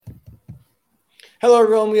Hello,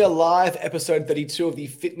 everyone. We are live, episode 32 of the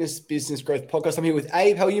Fitness Business Growth Podcast. I'm here with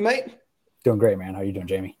Abe. How are you, mate? Doing great, man. How are you doing,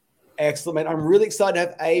 Jamie? Excellent, mate. I'm really excited to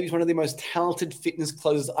have Abe. He's one of the most talented fitness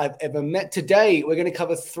closers I've ever met. Today, we're going to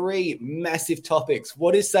cover three massive topics.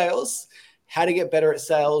 What is sales? How to get better at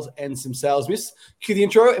sales, and some sales myths. Cue the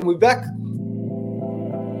intro, and we're back.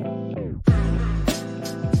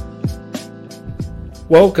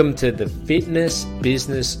 Welcome to the Fitness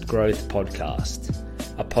Business Growth Podcast,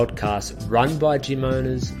 a podcast run by gym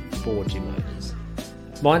owners for gym owners.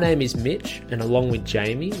 My name is Mitch, and along with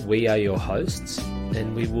Jamie, we are your hosts,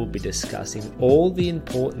 and we will be discussing all the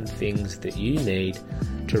important things that you need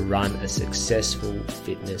to run a successful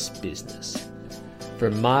fitness business.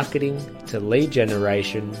 From marketing to lead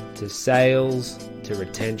generation to sales to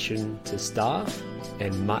retention to staff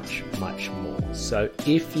and much, much more. So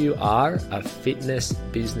if you are a fitness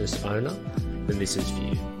business owner, then this is for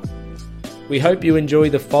you. We hope you enjoy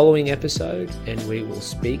the following episode, and we will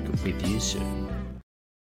speak with you soon.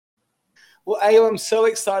 Well, Abe, I'm so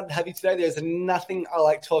excited to have you today. There's nothing I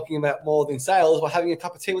like talking about more than sales while having a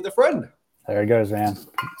cup of tea with a friend. There it goes, man.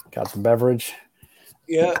 Got some beverage.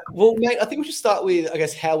 Yeah. Well, mate, I think we should start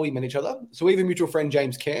with, how we met each other. So we have a mutual friend,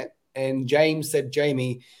 James Camp, and James said,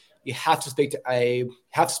 Jamie, you have to speak to Abe.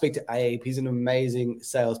 He's an amazing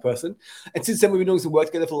salesperson. And since then, we've been doing some work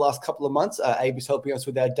together for the last couple of months. Abe is helping us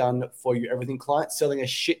with our Done For You Everything clients, selling a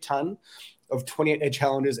shit ton of 28-day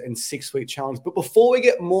challenges and 6-week challenges. But before we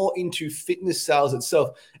get more into fitness sales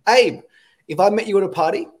itself, Abe, if I met you at a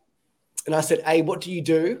party and I said, Abe, what do you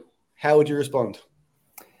do? How would you respond?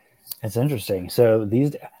 It's interesting. So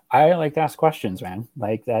I like to ask questions, man.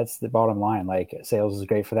 Like, that's the bottom line. Like, sales is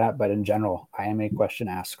great for that, but in general, I am a question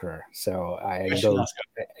asker. So I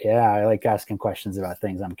like asking questions about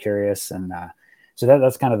things. I'm curious, and so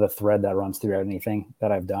that's kind of the thread that runs through anything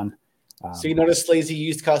that I've done. So you're not a sleazy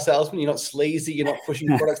used car salesman. You're not sleazy. You're not pushing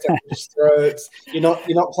products down people's throats. You're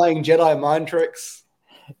not playing Jedi mind tricks.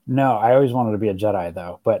 No, I always wanted to be a Jedi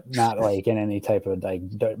though, but not like in any type of like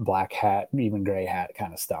black hat, even gray hat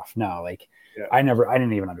kind of stuff. No, like. Yeah. I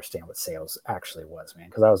didn't even understand what sales actually was, man,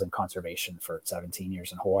 because I was in conservation for 17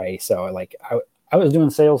 years in Hawaii. So like I was doing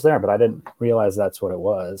sales there, but I didn't realize that's what it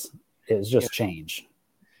was. It was just change.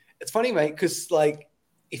 It's funny, mate, because like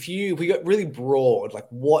we got really broad, like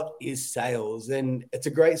what is sales? And it's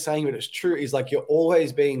a great saying, but it's true, is like you're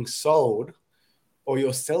always being sold or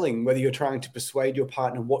you're selling, whether you're trying to persuade your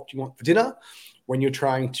partner what you want for dinner, when you're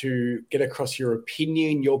trying to get across your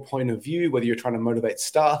opinion, your point of view, whether you're trying to motivate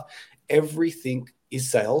staff. Everything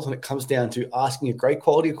is sales, and it comes down to asking a great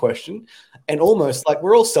quality question. And almost like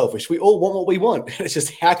we're all selfish. We all want what we want. It's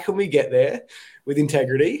just how can we get there with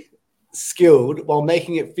integrity, skilled, while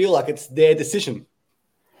making it feel like it's their decision.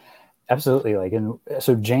 Absolutely. Like, and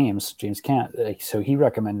so James Kant, so he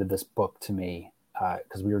recommended this book to me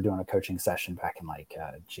because we were doing a coaching session back in like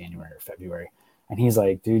January or February. And he's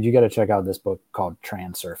like, dude, you got to check out this book called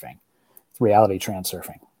Transurfing. It's reality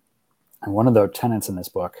transurfing. And one of the tenets in this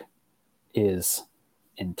book is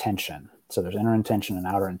intention. So there's inner intention and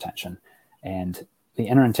outer intention. And the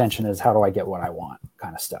inner intention is, how do I get what I want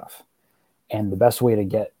kind of stuff. And the best way to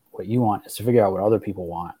get what you want is to figure out what other people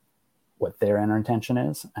want, what their inner intention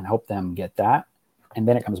is, and help them get that. And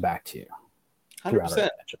then it comes back to you. 100%.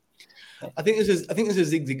 I think this is a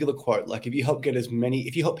Zig Ziglar quote. Like, if you help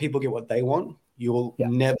people get what they want, you will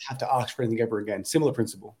never have to ask for anything ever again. Similar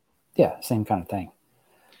principle. Yeah. Same kind of thing.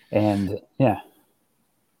 And yeah.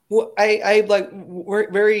 Well,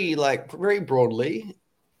 very broadly,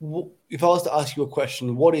 if I was to ask you a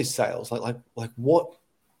question, what is sales? Like what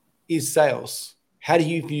is sales? How do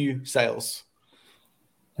you view sales?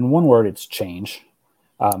 In one word, it's change.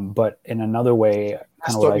 But in another way,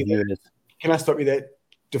 kind of what I view it is. Can I stop you there?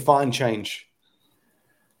 Define change.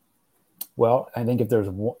 Well, I think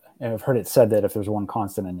I've heard it said that if there's one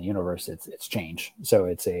constant in the universe, it's change. So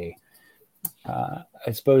it's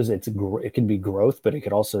I suppose it can be growth, but it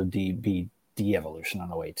could also be de-evolution on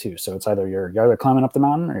the way too. So it's either you're either climbing up the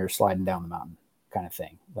mountain or you're sliding down the mountain kind of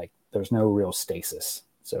thing. Like, there's no real stasis.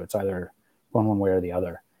 So it's either going one way or the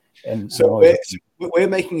other. And so we're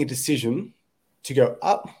making a decision to go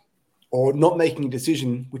up, or not making a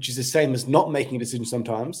decision, which is the same as not making a decision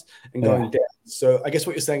sometimes and going down. So I guess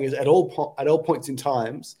what you're saying is at all points in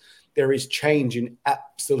times, there is change in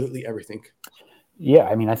absolutely everything. Yeah.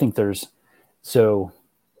 I mean, I think so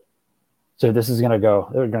this is going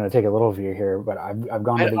to take a little view here, but I've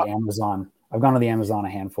gone to the Amazon. I've gone to the Amazon a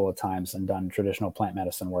handful of times and done traditional plant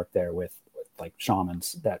medicine work there with like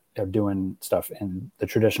shamans that are doing stuff in the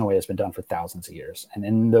traditional way that's been done for thousands of years. And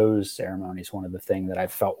in those ceremonies, one of the things that I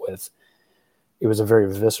felt it was a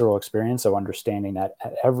very visceral experience of understanding that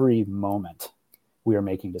at every moment we are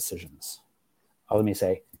making decisions. Let me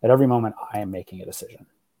say, at every moment, I am making a decision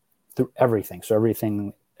through everything. So every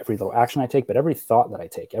little action I take, but every thought that I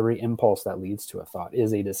take, every impulse that leads to a thought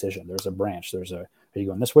is a decision. There's a branch. Are you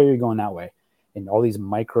going this way or are you going that way? And all these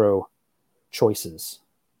micro choices,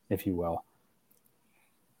 if you will,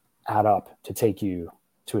 add up to take you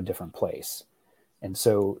to a different place. And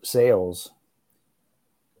so sales,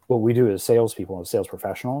 what we do as salespeople, as sales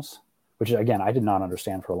professionals, which again, I did not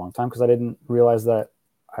understand for a long time because I didn't realize that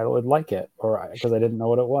I would like it, or because I didn't know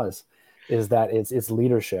what it was, is that it's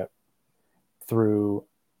leadership through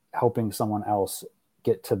helping someone else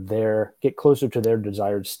get closer to their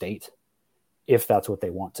desired state, if that's what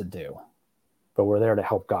they want to do. But we're there to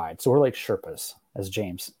help guide. So we're like Sherpas, as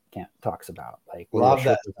James Kant talks about. Like, we're Love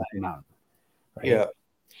that. mountain, right? Yeah.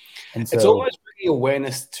 And so it's almost bringing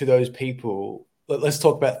awareness to those people. Let's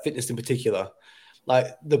talk about fitness in particular.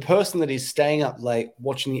 Like the person that is staying up late,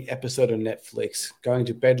 watching the episode on Netflix, going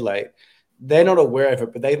to bed late, they're not aware of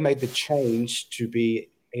it, but they've made the change to be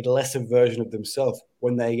a lesser version of themselves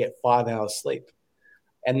when they get 5 hours sleep.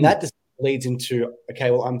 And that just leads into,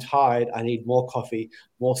 okay, well, I'm tired. I need more coffee,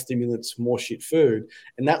 more stimulants, more shit food.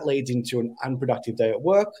 And that leads into an unproductive day at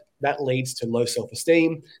work. That leads to low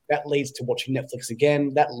self-esteem. That leads to watching Netflix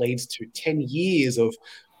again. That leads to 10 years of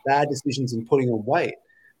bad decisions and putting on weight.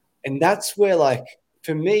 And that's where, like,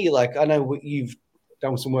 for me, like, I know you've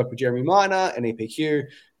done some work with Jeremy Minor and EPQ,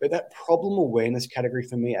 but that problem awareness category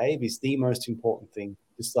for me, Abe, is the most important thing.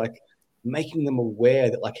 Just like making them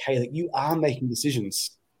aware that, like, hey, that you are making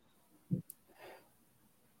decisions.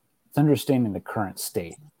 It's understanding the current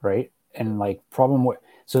state, right? And like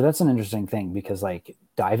so that's an interesting thing, because like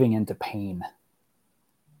diving into pain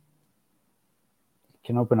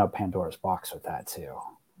can open up Pandora's box with that too.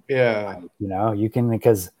 Yeah. You can,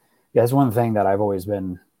 because that's one thing that I've always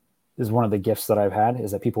been, is one of the gifts that I've had,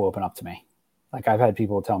 is that people open up to me. Like I've had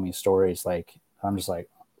people tell me stories, like I'm just like,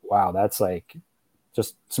 wow, that's like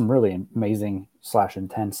just some really amazing /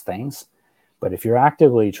 intense things. But if you're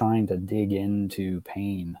actively trying to dig into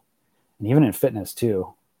pain, and even in fitness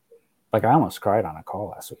too, like I almost cried on a call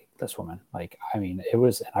last week, this woman, like, I mean,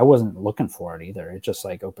 I wasn't looking for it either. It just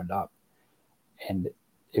like opened up, and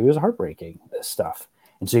it was heartbreaking, this stuff.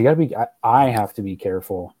 And so I have to be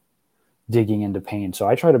careful digging into pain. So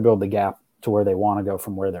I try to build the gap to where they want to go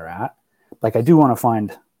from where they're at. Like I do want to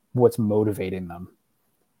find what's motivating them,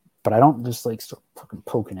 but I don't just like start fucking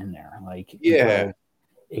poking in there. Like, yeah,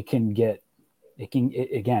 it can go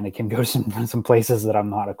some places that I'm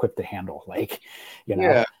not equipped to handle. Like,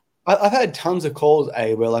 Yeah. I've had tons of calls,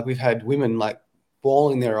 where like we've had women like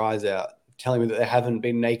bawling their eyes out, telling me that they haven't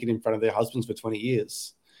been naked in front of their husbands for 20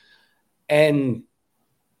 years. And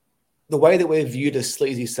the way that we're viewed as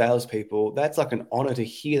sleazy salespeople, that's like an honor to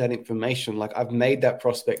hear that information. Like I've made that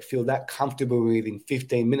prospect feel that comfortable within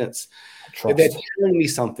 15 minutes. That they're telling me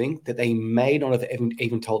something that they may not have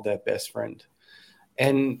even told their best friend.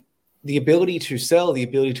 And the ability to sell, the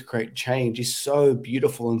ability to create change is so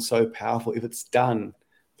beautiful and so powerful if it's done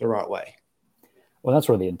the right way. Well, that's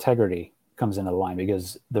where the integrity comes into the line,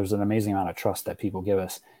 because there's an amazing amount of trust that people give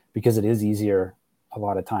us, because it is easier a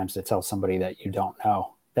lot of times to tell somebody that you don't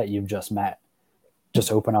know, that you've just met,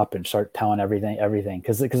 just open up and start telling everything.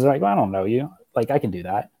 Cause they're like, well, I don't know you. Like I can do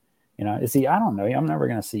that. See, I don't know you. I'm never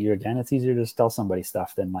going to see you again. It's easier to just tell somebody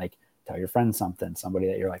stuff than like tell your friend somebody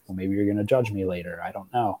that you're like, well, maybe you're going to judge me later. I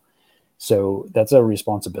don't know. So that's a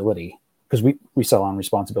responsibility, because we sell on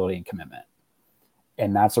responsibility and commitment.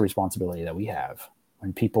 And that's a responsibility that we have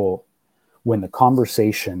when the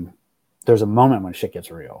conversation, there's a moment when shit gets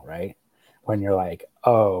real, right? When you're like,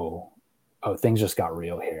 oh, things just got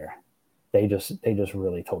real here. They just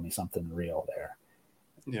really told me something real there.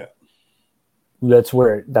 Yeah. That's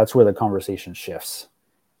where the conversation shifts.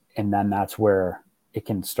 And then that's where it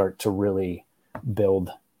can start to really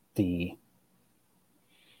build the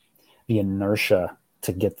inertia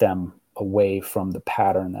to get them away from the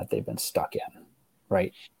pattern that they've been stuck in,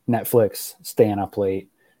 right? Netflix, staying up late,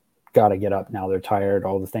 got to get up now. They're tired.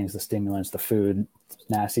 All the things, the stimulants, the food,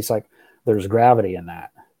 nasty. It's like there's gravity in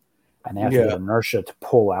that, and they have to get inertia to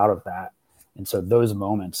pull out of that. And so those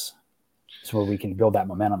moments is where we can build that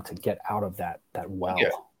momentum to get out of that well. Yeah.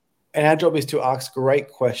 And our job is to ask great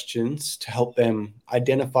questions to help them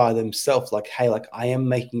identify themselves, like, hey, like I am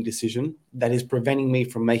making a decision that is preventing me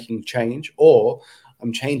from making change, or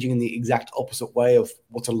I'm changing in the exact opposite way of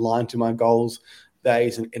what's aligned to my goals,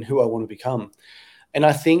 days, and who I want to become. And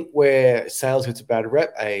I think where sales gets a bad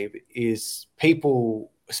rep, Abe, is people,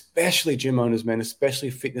 especially gym owners, man,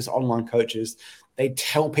 especially fitness online coaches, they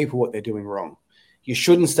tell people what they're doing wrong. You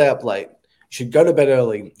shouldn't stay up late. You should go to bed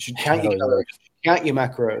early. You should count your calories, count your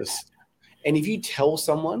macros. And if you tell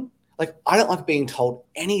someone, like, I don't like being told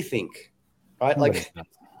anything, right? Like,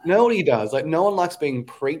 nobody does. Like, no one likes being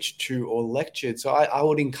preached to or lectured. So I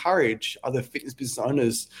would encourage other fitness business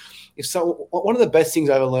owners. One of the best things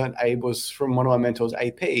I ever learned, Abe, was from one of my mentors,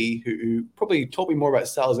 AP, who probably taught me more about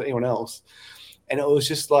sales than anyone else. And it was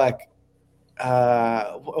just like, he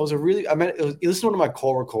listened to one of my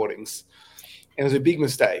call recordings, and it was a big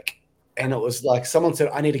mistake. And it was like, someone said,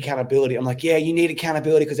 I need accountability. I'm like, yeah, you need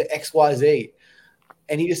accountability because of X, Y, Z.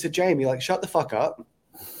 And he just said, Jamie, like, shut the fuck up.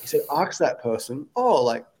 He said, ask that person, oh,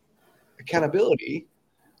 like, accountability,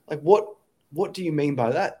 like, what do you mean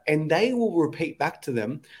by that? And they will repeat back to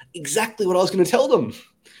them exactly what I was going to tell them.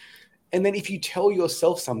 And then if you tell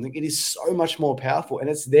yourself something, it is so much more powerful, and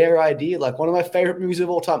it's their idea. Like, one of my favorite movies of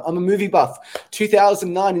all time, I'm a movie buff,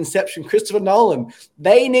 2009 Inception, Christopher Nolan.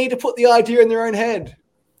 They need to put the idea in their own head.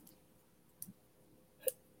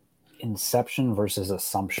 Inception versus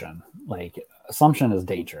assumption. Like, assumption is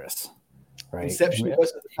dangerous, right? Inception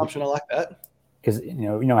versus assumption. I like that. Because you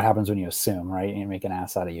know what happens when you assume, right? You make an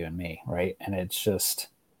ass out of you and me, right? And it's just,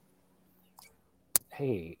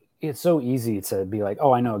 hey, it's so easy to be like,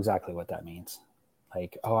 oh, I know exactly what that means.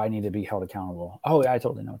 Like, oh, I need to be held accountable. Oh, I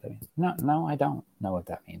totally know what that means. No, I don't know what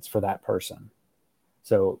that means for that person.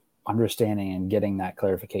 So understanding and getting that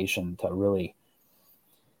clarification to really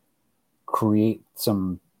create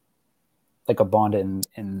some, like, a bond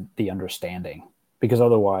in the understanding, because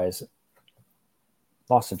otherwise,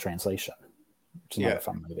 lost in translation. Which is not a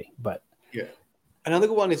fun movie, but yeah. Another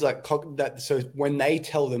good one is like so when they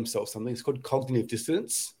tell themselves something, it's called cognitive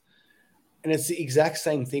dissonance, and it's the exact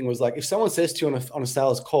same thing. Was like, if someone says to you on a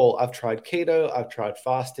sales call, I've tried keto, I've tried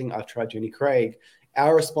fasting, I've tried Jenny Craig.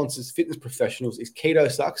 Our response as fitness professionals is keto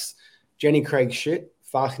sucks, Jenny Craig shit,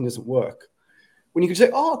 fasting doesn't work. When you could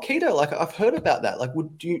say, oh, keto, like, I've heard about that. Like,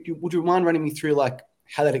 would you mind running me through like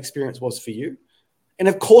how that experience was for you? And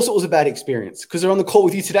of course it was a bad experience because they're on the call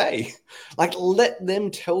with you today. Like, let them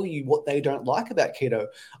tell you what they don't like about keto.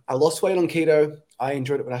 I lost weight on keto. I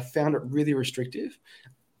enjoyed it, but I found it really restrictive.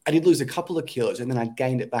 I did lose a couple of kilos, and then I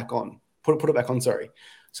gained it back on, put it back on, sorry.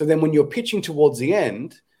 So then when you're pitching towards the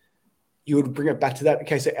end, you would bring it back to that.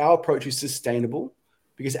 Okay, so our approach is sustainable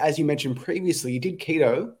because, as you mentioned previously, you did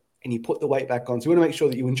keto and you put the weight back on. So you want to make sure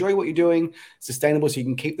that you enjoy what you're doing, sustainable, so you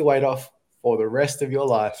can keep the weight off for the rest of your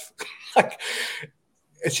life. Like,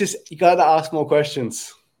 it's just, you got to ask more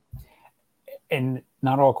questions. And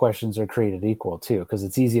not all questions are created equal too, because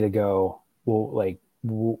it's easy to go, well, like,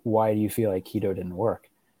 why do you feel like keto didn't work?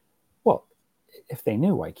 Well, if they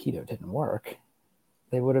knew why keto didn't work,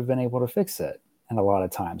 they would have been able to fix it. And a lot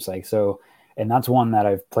of times, like, so, and that's one that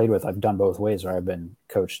I've played with. I've done both ways where I've been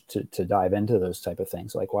coached to dive into those type of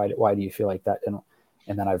things. Like, why do you feel like that?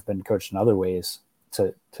 And then I've been coached in other ways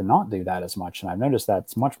to not do that as much. And I've noticed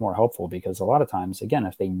that's much more helpful, because a lot of times, again,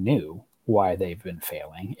 if they knew why they've been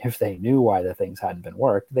failing, if they knew why the things hadn't been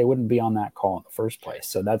worked, they wouldn't be on that call in the first place.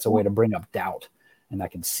 So that's a way to bring up doubt, and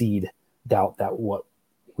that can seed doubt that what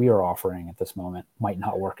we are offering at this moment might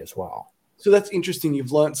not work as well. So that's interesting.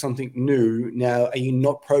 You've learned something new. Now, are you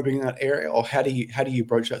not probing in that area, or how do you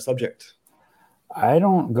broach that subject? I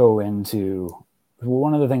don't go into,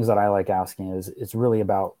 one of the things that I like asking is, it's really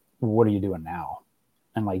about, what are you doing now?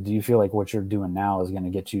 And like, do you feel like what you're doing now is going to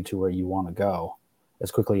get you to where you want to go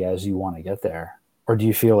as quickly as you want to get there? Or do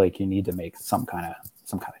you feel like you need to make some kind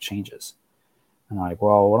of changes? And I'm like,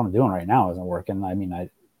 well, what I'm doing right now isn't working. I mean, I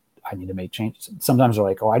need to make changes. Sometimes they're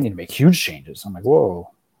like, oh, I need to make huge changes. I'm like,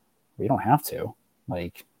 whoa, you don't have to.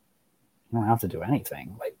 Like, you don't have to do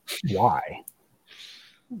anything. Like, why?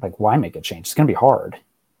 Like, why make a change? It's going to be hard.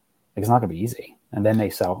 Like, it's not going to be easy. And then they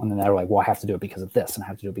sell, and then they're like, well, I have to do it because of this, and I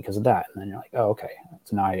have to do it because of that. And then you're like, oh, okay.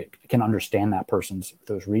 So now I can understand that person's,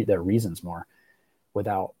 their reasons more,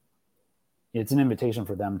 without, it's an invitation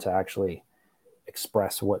for them to actually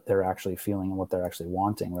express what they're actually feeling and what they're actually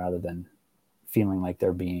wanting, rather than feeling like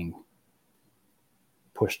they're being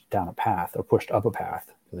pushed down a path or pushed up a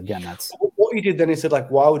path. Because again, that's what you did then. Is said,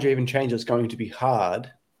 like, why would you even change? It's going to be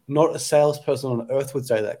hard. Not a salesperson on earth would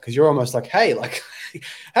say that, because you're almost like, hey, let's take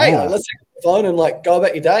the phone and like go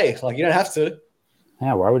about your day. Like, you don't have to.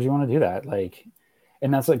 Yeah, why would you want to do that? Like,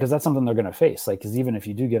 and that's like, because that's something they're going to face. Like, because even if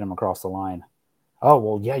you do get them across the line, oh,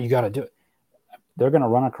 well, yeah, you got to do it. They're going to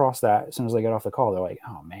run across that as soon as they get off the call. They're like,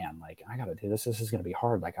 oh man, like, I got to do this. This is going to be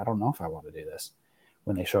hard. Like, I don't know if I want to do this.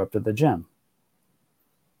 When they show up to the gym,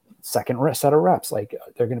 second set of reps, like,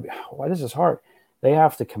 they're going to be, why this is hard. They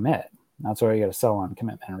have to commit. That's why you got to sell on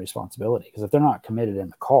commitment and responsibility. Because if they're not committed in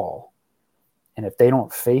the call, and if they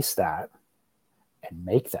don't face that and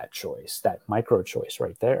make that choice, that micro choice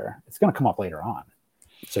right there, it's going to come up later on.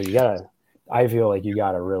 So I feel like you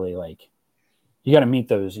got to really, like, you got to meet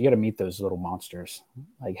those little monsters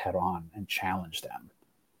like head on and challenge them,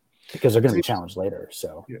 because they're going to be challenged later.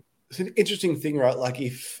 So yeah. It's an interesting thing, right? Like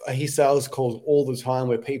if I hear sales calls all the time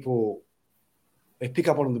where people, they pick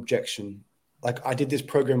up on an objection. Like, I did this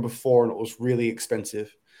program before and it was really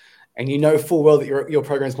expensive. And you know full well that your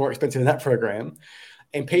program is more expensive than that program.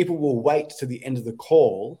 And people will wait to the end of the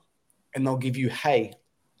call and they'll give you, hey,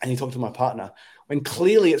 and you talk to my partner, when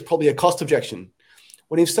clearly it's probably a cost objection.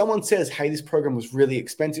 When if someone says, hey, this program was really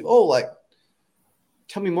expensive, oh, like,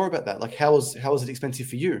 tell me more about that. Like, how was it expensive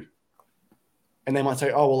for you? And they might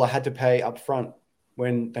say, oh, well, I had to pay up front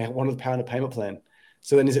when they wanted to pay on a payment plan.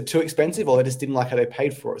 So then is it too expensive, or they just didn't like how they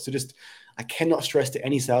paid for it? So just, I cannot stress to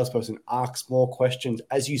any salesperson, ask more questions.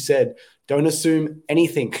 As you said, don't assume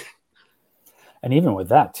anything. And even with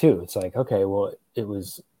that too, it's like, okay, well, it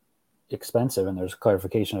was expensive and there's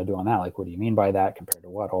clarification to do on that. Like, what do you mean by that compared to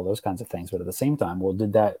what? All those kinds of things. But at the same time, well,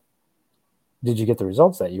 did you get the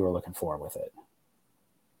results that you were looking for with it?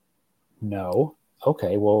 No.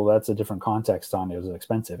 Okay, well, that's a different context on it was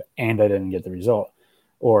expensive and I didn't get the result.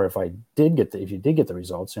 Or if you did get the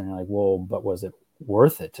results, and you're like, well, but was it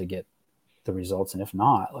worth it to get the results? And if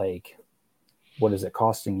not, like, what is it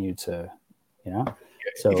costing you to, you know?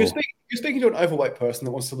 So if you're speaking to an overweight person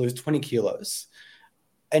that wants to lose 20 kilos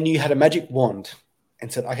and you had a magic wand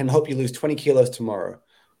and said, I can help you lose 20 kilos tomorrow,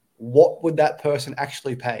 what would that person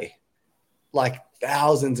actually pay? Like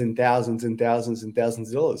thousands and thousands and thousands and thousands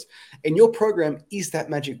of dollars. And your program is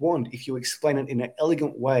that magic wand if you explain it in an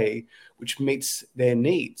elegant way which meets their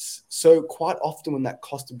needs. So quite often when that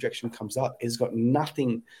cost objection comes up, it's got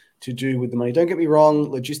nothing to do with the money. Don't get me wrong,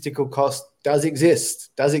 logistical cost does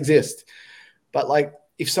exist. But like,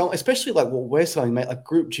 if someone, especially like what we're selling, mate, like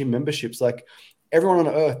group gym memberships, like everyone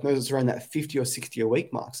on earth knows it's around that 50 or 60 a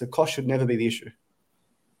week mark. So cost should never be the issue.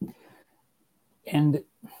 And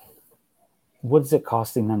what's it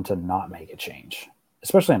costing them to not make a change,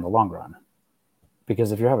 especially in the long run?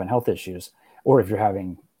 Because if you're having health issues, or if you're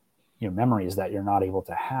having, memories that you're not able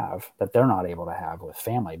to have, that they're not able to have with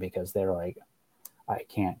family, because they're like, I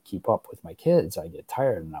can't keep up with my kids. I get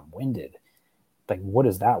tired and I'm winded. Like, what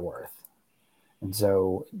is that worth? And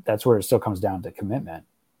so that's where it still comes down to commitment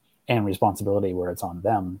and responsibility, where it's on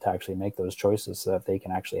them to actually make those choices so that they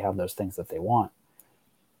can actually have those things that they want,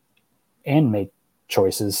 and make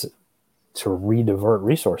choices to redivert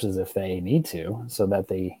resources if they need to, so that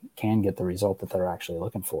they can get the result that they're actually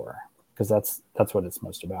looking for. Because that's what it's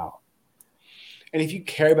most about. And if you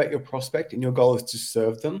care about your prospect and your goal is to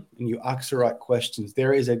serve them and you ask the right questions,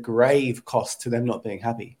 there is a grave cost to them not being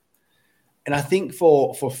happy. And I think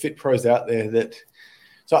for fit pros out there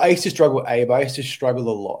so I used to struggle with A, but I used to struggle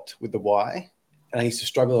a lot with the why. And I used to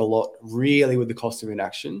struggle a lot really with the cost of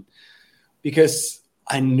inaction, because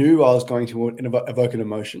I knew I was going to evoke an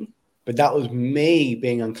emotion, but that was me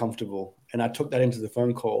being uncomfortable. And I took that into the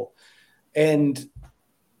phone call. And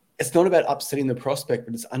it's not about upsetting the prospect,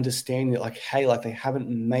 but it's understanding that, like, hey, like, they haven't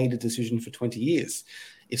made a decision for 20 years.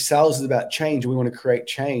 If sales is about change and we want to create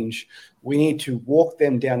change, we need to walk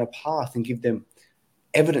them down a path and give them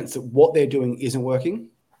evidence that what they're doing isn't working,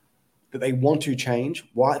 that they want to change,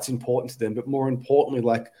 why it's important to them, but more importantly,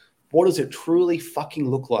 like, what does it truly fucking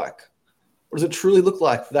look like? What does it truly look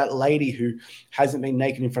like for that lady who hasn't been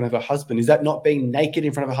naked in front of her husband? Is that not being naked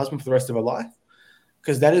in front of her husband for the rest of her life?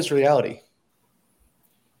 Because that is reality.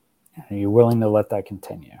 Are you willing to let that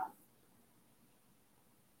continue?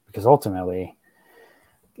 Because ultimately,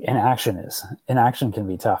 inaction can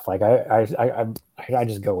be tough. Like I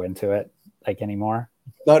just go into it like anymore.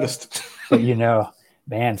 Noticed. But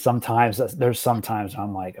man, there's sometimes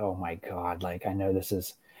I'm like, oh my God, like I know this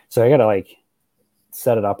is, so I got to like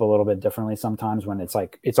set it up a little bit differently sometimes when it's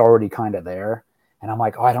like, it's already kind of there. And I'm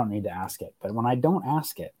like, oh, I don't need to ask it. But when I don't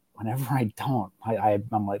ask it, whenever I don't,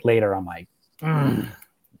 I'm like, later, I'm like,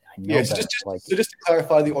 yeah, so just to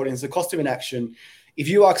clarify the audience, the cost of inaction, if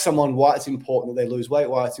you ask someone why it's important that they lose weight,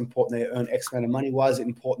 why it's important they earn X amount of money, why is it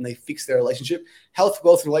important they fix their relationship, health,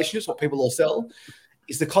 wealth, and relationships, what people all sell,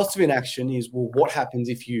 is the cost of inaction is, well, what happens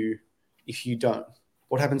if you don't?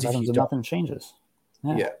 What happens if you don't? Nothing changes.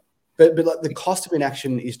 Yeah. But like the cost of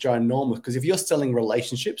inaction is ginormous, because if you're selling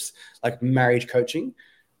relationships, like marriage coaching,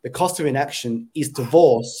 the cost of inaction is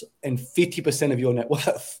divorce and 50% of your net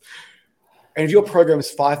worth. And if your program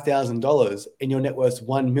is $5,000 and your net worth is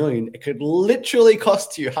 $1 million, it could literally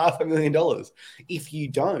cost you $500,000 if you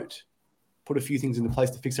don't put a few things into place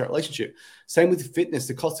to fix that relationship. Same with fitness.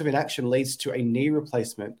 The cost of inaction leads to a knee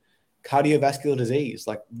replacement, cardiovascular disease.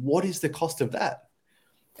 Like, what is the cost of that?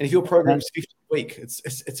 And if your program is 50 a week,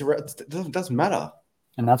 it doesn't matter.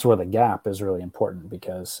 And that's where the gap is really important,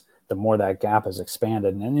 because the more that gap is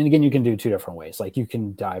expanded. And then again, you can do two different ways. Like you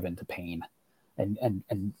can dive into pain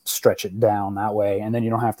and stretch it down that way. And then you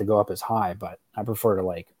don't have to go up as high, but I prefer to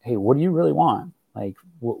like, hey, what do you really want? Like,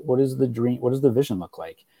 what is the dream? What does the vision look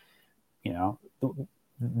like? You know,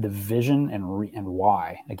 the vision and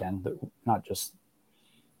why, again, not just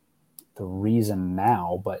the reason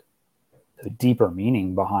now, but the deeper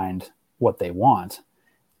meaning behind what they want,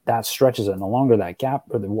 that stretches it. And the longer that gap,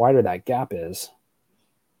 or the wider that gap is,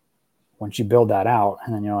 once you build that out,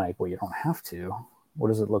 and then you're like, well, you don't have to. What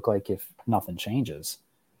does it look like if nothing changes?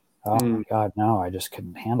 Oh my God, no, I just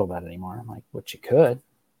couldn't handle that anymore. I'm like, but you could.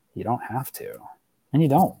 You don't have to. And you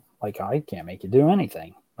don't. Like, I can't make you do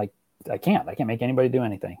anything. Like, I can't make anybody do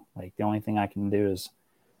anything. Like, the only thing I can do is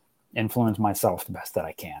influence myself the best that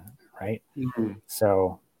I can. Right. Mm-hmm.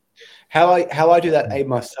 So how I do that aid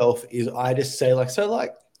myself is I just say like, so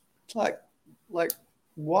like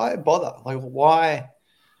why bother? Like, why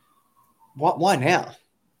now?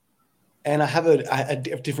 And I have a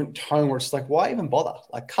different tone where it's like, why even bother?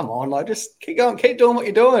 Like, come on, like just keep going, keep doing what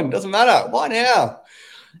you're doing. Doesn't matter. Why now?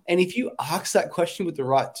 And if you ask that question with the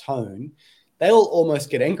right tone, they'll almost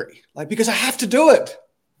get angry. Like, because I have to do it.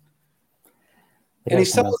 And if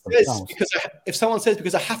someone says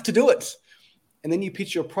because I have to do it, and then you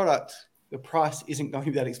pitch your product, the price isn't going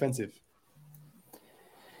to be that expensive.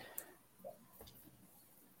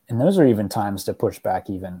 And those are even times to push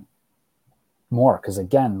back even more. Because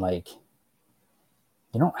again, like,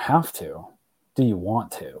 you don't have to. Do you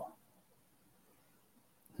want to?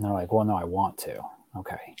 And they're like, well, no, I want to.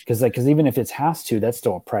 Okay. Because even if it has to, that's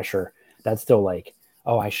still a pressure. That's still like,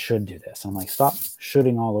 oh, I should do this. I'm like, stop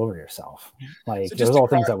shooting all over yourself. Like, so those are all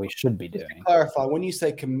things that we should be doing. To clarify, when you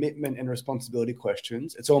say commitment and responsibility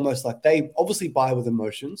questions, it's almost like they obviously buy with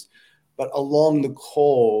emotions, but along the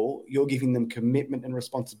call, you're giving them commitment and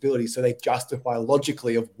responsibility so they justify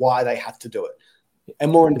logically of why they have to do it.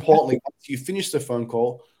 And more importantly, once you finish the phone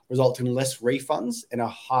call, results in less refunds and a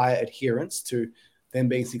higher adherence to them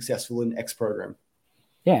being successful in X program.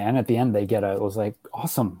 Yeah, and at the end, it was like,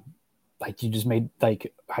 awesome. Like, you just made,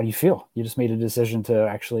 like, how do you feel? You just made a decision to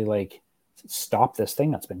actually, like, stop this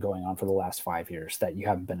thing that's been going on for the last 5 years that you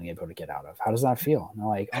haven't been able to get out of. How does that feel? And they're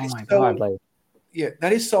like, oh my God. Like, yeah,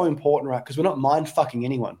 that is so important, right? Because we're not mind fucking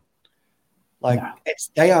anyone. Like,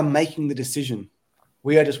 they are making the decision.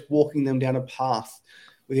 We are just walking them down a path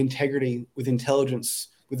with integrity, with intelligence,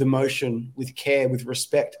 with emotion, with care, with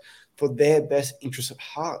respect for their best interests at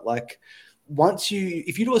heart. Like,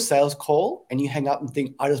 if you do a sales call and you hang up and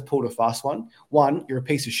think, I just pulled a fast one, you're a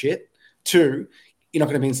piece of shit. 2, you're not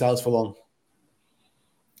going to be in sales for long.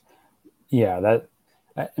 Yeah, to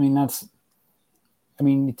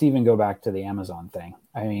even go back to the Amazon thing.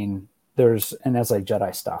 I mean, that's like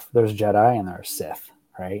Jedi stuff. There's Jedi and there's Sith,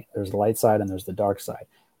 right? There's the light side and there's the dark side.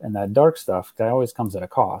 And that dark stuff, that always comes at a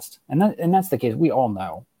cost. And that's the case. We all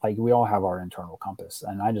know, like, we all have our internal compass.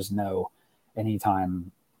 And I just know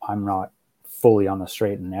anytime I'm not fully on the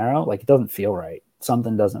straight and narrow, like, it doesn't feel right.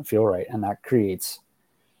 Something doesn't feel right. And that creates,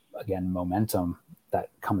 again, momentum that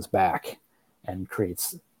comes back and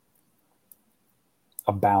creates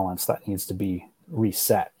a balance that needs to be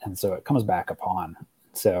reset. And so it comes back upon.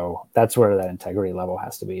 So that's where that integrity level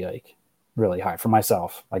has to be, like, really high for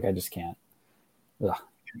myself. Like, I just can't. Ugh.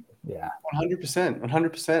 Yeah.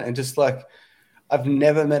 100%. And just like, I've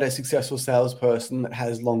never met a successful salesperson that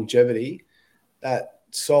has longevity, that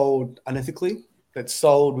sold unethically, that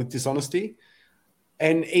sold with dishonesty.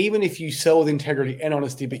 And even if you sell with integrity and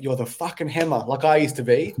honesty, but you're the fucking hammer, like I used to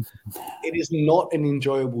be, it is not an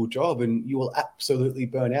enjoyable job, and you will absolutely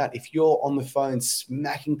burn out if you're on the phone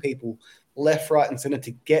smacking people left, right, and center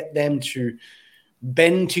to get them to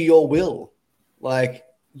bend to your will. Like,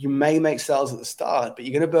 you may make sales at the start, but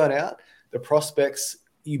you're going to burn out. The prospects,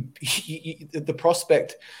 the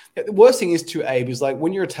worst thing is to Abe is, like,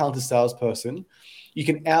 when you're a talented salesperson, you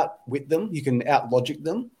can outwit them, you can outlogic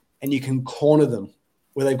them, and you can corner them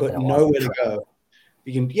where they've got nowhere to go.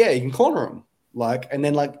 You can corner them. Like, and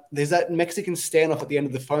then, like, there's that Mexican standoff at the end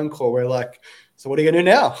of the phone call where, like, so what are you going to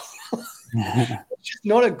do now? It's just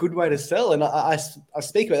not a good way to sell. And I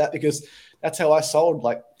speak about that because that's how I sold,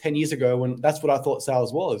 like, 10 years ago, when that's what I thought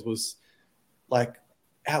sales was like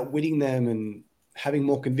outwitting them and having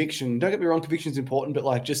more conviction. Don't get me wrong, conviction is important, but,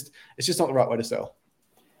 like, it's just not the right way to sell.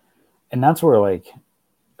 And that's where, like,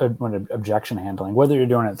 when objection handling, whether you're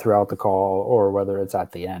doing it throughout the call or whether it's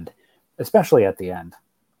at the end, especially at the end,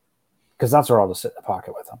 because that's where I'll just sit in the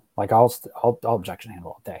pocket with them. Like, I'll objection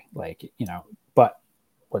handle all day, like, you know. But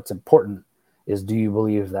what's important is, do you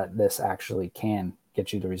believe that this actually can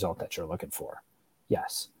get you the result that you're looking for?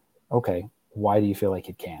 Yes. Okay. Why do you feel like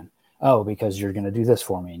it can? Oh, because you're going to do this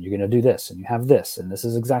for me, and you're going to do this, and you have this, and this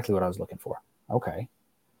is exactly what I was looking for. Okay.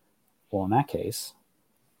 Well, in that case,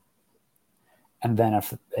 and then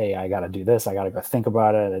if, hey, I got to do this, I got to go think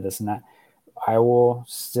about it, this and that, I will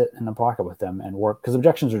sit in the pocket with them and work, because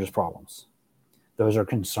objections are just problems. Those are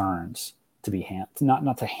concerns to be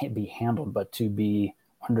not to be handled, but to be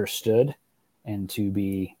understood and to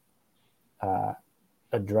be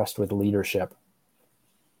addressed with leadership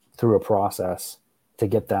through a process to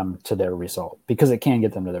get them to their result, because it can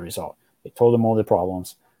get them to their result. They told them all the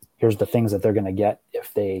problems. Here's the things that they're going to get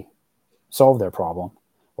if they solve their problem.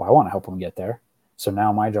 Well, I want to help them get there. So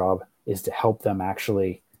now my job is to help them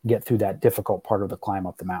actually get through that difficult part of the climb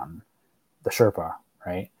up the mountain, the Sherpa,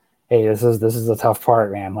 right? Hey, this is the tough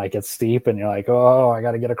part, man. Like, it's steep and you're like, oh, I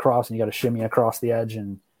got to get across, and you got to shimmy across the edge.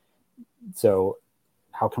 And so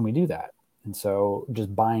how can we do that? And so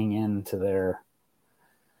just buying into their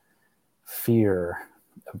fear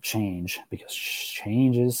of change, because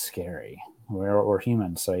change is scary. We're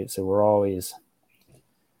humans, right? So we're always,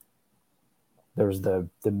 there's the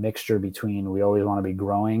mixture between, we always want to be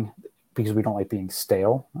growing because we don't like being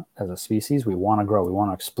stale as a species. We want to grow, we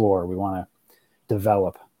want to explore, we want to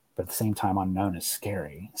develop, but at the same time, unknown is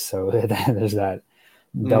scary. So there's that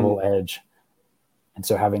double edge. And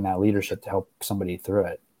so having that leadership to help somebody through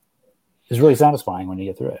it is really satisfying when you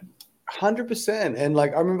get through it. 100%. And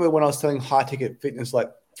like, I remember when I was selling high ticket fitness,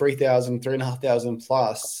 like 3,000, 3,500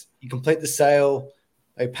 plus, you complete the sale,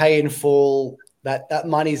 they pay in full, that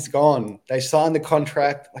money's gone. They sign the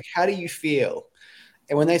contract. Like, how do you feel?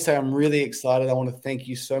 And when they say, I'm really excited, I want to thank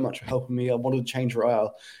you so much for helping me, I wanted to change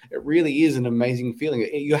Rail, it really is an amazing feeling.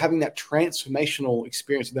 You're having that transformational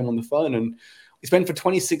experience with them on the phone. And we spent for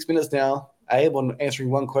 26 minutes now, Abe, on answering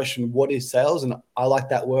one question: what is sales? And I like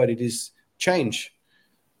that word. It is change.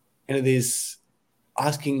 And it is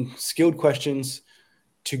asking skilled questions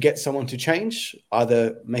to get someone to change,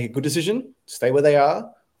 either make a good decision, stay where they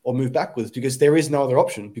are, or move backwards, because there is no other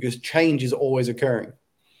option, because change is always occurring.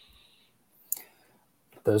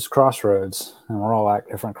 Those crossroads, and we're all at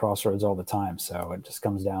different crossroads all the time. So it just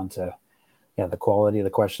comes down to, the quality of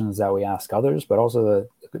the questions that we ask others, but also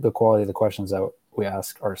the quality of the questions that we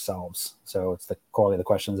ask ourselves. So it's the quality of the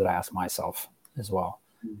questions that I ask myself as well.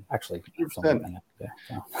 Actually,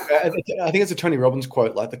 I think it's a Tony Robbins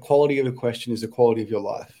quote, like, the quality of a question is the quality of your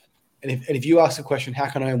life. And if you ask a question, how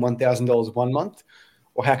can I earn $1,000 one month,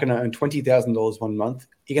 or how can I earn $20,000 one month,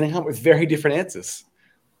 you're going to come up with very different answers.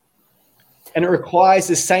 And it requires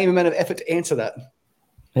the same amount of effort to answer that.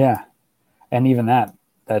 Yeah. And even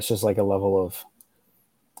that's just like a level of,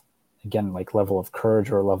 again, like level of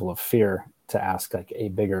courage or a level of fear to ask like a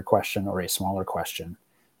bigger question or a smaller question,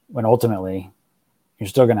 when ultimately you're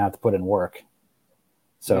still going to have to put in work.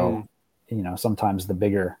 So, sometimes the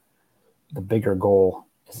bigger goal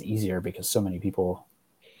is easier because so many people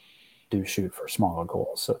do shoot for smaller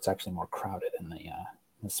goals. So it's actually more crowded in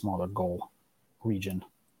the smaller goal region.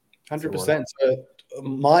 100%. So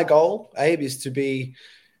my goal, Abe, is to be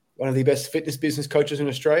one of the best fitness business coaches in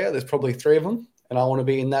Australia. There's probably 3 of them, and I want to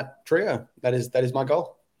be in that trio. That is my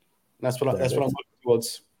goal. And that's what I'm working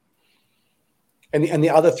towards. And the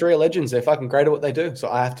other 3 are legends. They're fucking great at what they do. So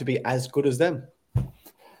I have to be as good as them.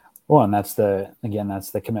 Well, and that's the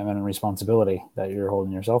commitment and responsibility that you're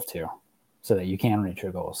holding yourself to, so that you can reach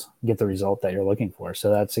your goals, get the result that you're looking for. So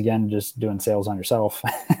that's, again, just doing sales on yourself.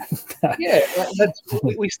 Yeah,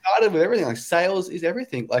 we started with everything. Like, sales is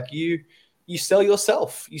everything. Like, you sell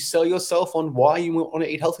yourself. You sell yourself on why you want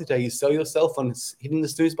to eat healthy today. You sell yourself on hitting the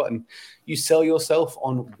snooze button. You sell yourself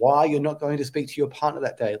on why you're not going to speak to your partner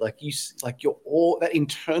that day. You're all that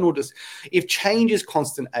internal. If change is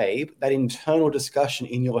constant, Abe, that internal discussion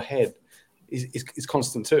in your head is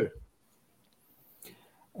constant too.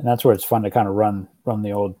 And that's where it's fun to kind of run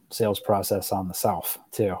the old sales process on the self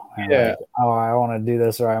too. And yeah. Like, I want to do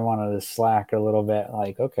this, or I want to slack a little bit.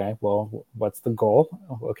 Like, okay, well, what's the goal?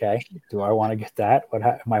 Okay. Do I want to get that?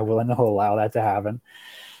 Am I willing to allow that to happen?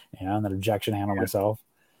 And that objection handle myself.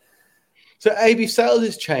 So Abe, if sales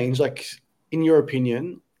has changed, like, in your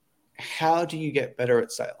opinion, how do you get better at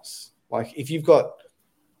sales? Like, if you've got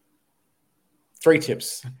 3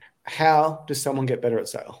 tips, how does someone get better at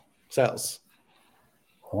sales?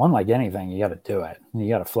 One, like anything, you got to do it. You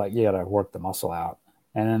got to work the muscle out.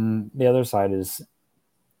 And then the other side is,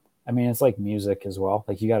 it's like music as well.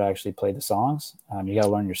 Like, you got to actually play the songs. You got to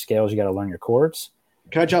learn your scales. You got to learn your chords.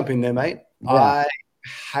 Can I jump in there, mate? Yeah. I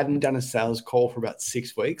hadn't done a sales call for about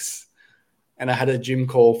 6 weeks, and I had a gym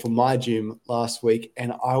call for my gym last week,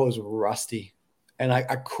 and I was rusty. And I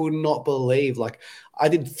could not believe, like, I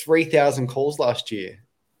did 3,000 calls last year.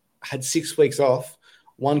 I had 6 weeks off,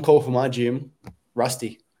 1 call for my gym,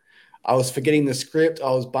 rusty. I was forgetting the script.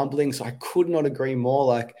 I was bumbling. So I could not agree more.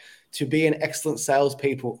 Like, to be an excellent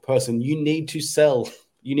person, you need to sell.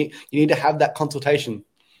 You need to have that consultation.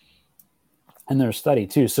 And there's study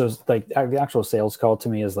too. So it's like the actual sales call to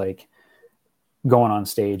me is like going on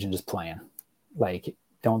stage and just playing. Like,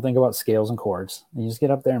 don't think about scales and chords. You just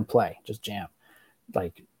get up there and play, just jam,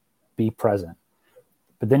 like be present.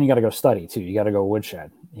 But then you got to go study too. You got to go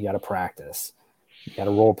woodshed. You got to practice. You got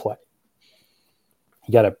to role play.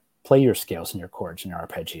 You got to play your scales and your chords and your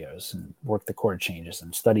arpeggios and work the chord changes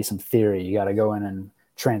and study some theory. You got to go in and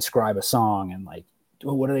transcribe a song and like,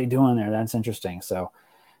 oh, what are they doing there? That's interesting. So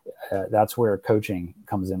that's where coaching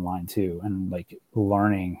comes in line too. And like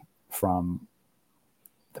learning from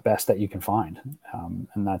the best that you can find.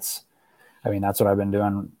 And that's what I've been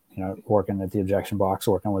doing, working at the Objection Box,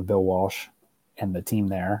 working with Bill Walsh and the team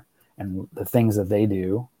there and the things that they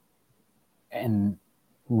do. And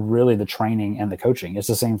really the training and the coaching. It's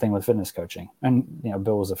the same thing with fitness coaching. And,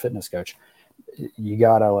 Bill was a fitness coach. You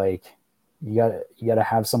gotta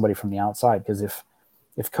have somebody from the outside, because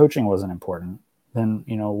if coaching wasn't important, then,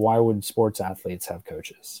 why would sports athletes have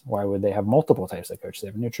coaches? Why would they have multiple types of coaches? They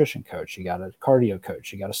have a nutrition coach. You got a cardio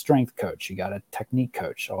coach. You got a strength coach. You got a technique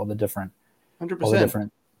coach, all the different,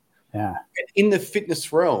 100%. Yeah. In the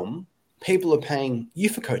fitness realm, people are paying you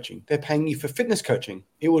for coaching. They're paying you for fitness coaching.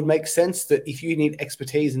 It would make sense that if you need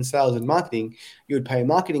expertise in sales and marketing, you would pay a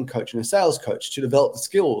marketing coach and a sales coach to develop the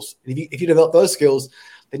skills. And if you develop those skills,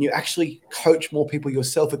 then you actually coach more people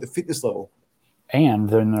yourself at the fitness level. And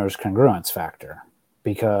then there's congruence factor,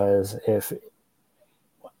 because if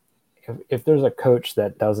there's a coach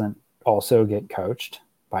that doesn't also get coached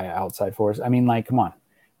by an outside force, I mean, like, come on,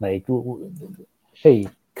 like, hey,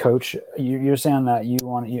 coach, you're saying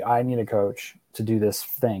that I need a coach to do this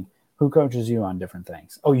thing. Who coaches you on different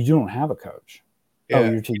things? Oh, you don't have a coach. Yeah. Oh,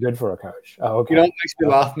 you're too good for a coach. Oh, okay. You know what makes me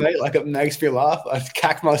laugh, mate? Like, it makes me laugh. I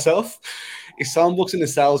cack myself. If someone books in a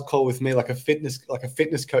sales call with me, like a fitness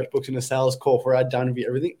coach books in a sales call for our done view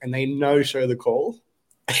everything, and they no-show the call,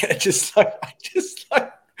 I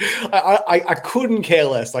couldn't care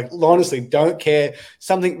less. Like, honestly, don't care.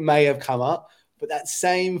 Something may have come up. But that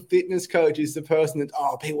same fitness coach is the person that,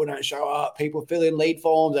 people don't show up. People fill in lead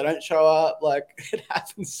forms. They don't show up. Like, it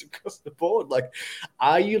happens across the board. Like,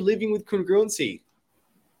 are you living with congruency?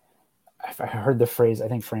 I heard the phrase, I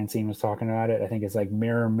think Francine was talking about it. I think it's like,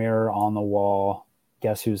 mirror, mirror on the wall.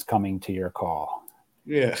 Guess who's coming to your call?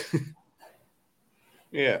 Yeah.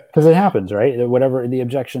 Yeah. Because it happens, right? Whatever the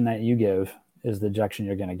objection that you give is the objection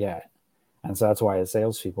you're going to get. And so that's why as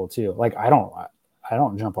salespeople too, like, I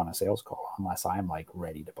don't jump on a sales call unless I'm like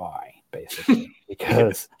ready to buy, basically,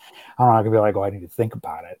 because I'm not gonna be like, I need to think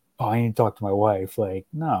about it. I need to talk to my wife. Like,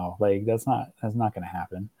 no, like that's not going to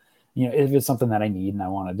happen. If it's something that I need and I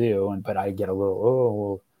want to do, but I get a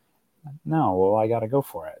little, I got to go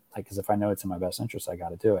for it. Like, because if I know it's in my best interest, I got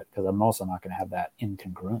to do it, because I'm also not going to have that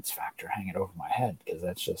incongruence factor hanging over my head, because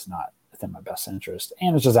that's just not within my best interest.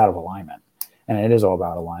 And it's just out of alignment. And it is all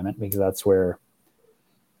about alignment, because that's where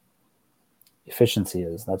efficiency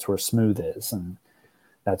is. That's where smooth is. And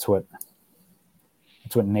that's what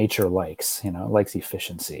nature likes, it likes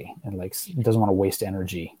efficiency, and it doesn't want to waste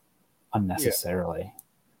energy unnecessarily. Yeah.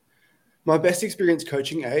 My best experience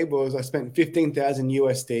coaching, Abe, was I spent $15,000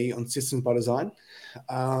 USD on Systems by Design.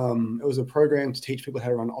 It was a program to teach people how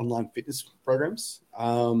to run online fitness programs.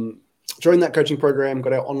 Joined that coaching program,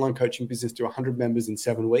 got our online coaching business to 100 members in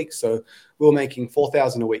 7 weeks. So we were making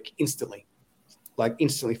 $4,000 a week instantly,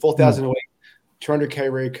 $4,000 a week,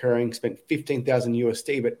 200K recurring, spent $15,000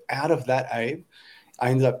 USD. But out of that, Abe,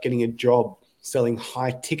 I ended up getting a job selling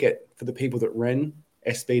high ticket for the people that ran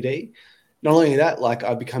SBD. Not only that, like,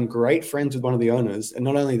 I've become great friends with one of the owners. And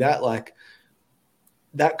not only that, like,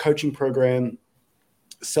 that coaching program,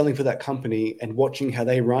 selling for that company and watching how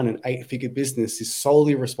they run an 8-figure business is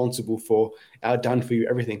solely responsible for our done for you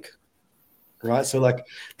everything. Right. So like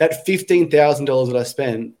that $15,000 that I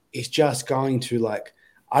spent is just going to, like,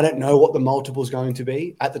 I don't know what the multiple is going to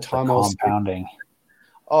be at the time. I was compounding.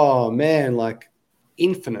 Oh man, like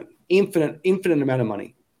infinite amount of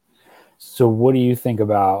money. So what do you think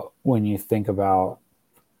about when you think about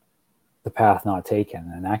the path not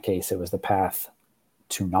taken? In that case, it was the path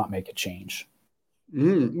to not make a change.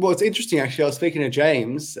 Well, it's interesting, actually. I was speaking to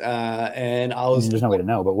James and I was... There's no way to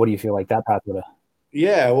know, but what do you feel like that path would have...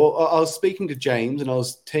 Yeah, well, I was speaking to James and I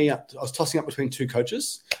was tossing up between two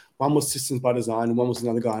coaches. One was Systems by Design and one was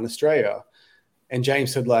another guy in Australia. And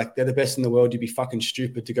James said, like, they're the best in the world. You'd be fucking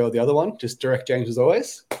stupid to go with the other one. Just direct James as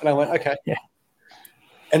always. And I went, okay. Yeah.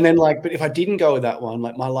 And then, like, but if I didn't go with that one,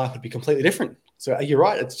 like, my life would be completely different. So you're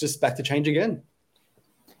right. It's just back to change again.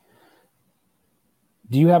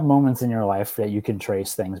 do you have moments in your life that you can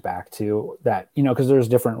trace things back to that, because there's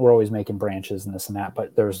different, we're always making branches and this and that,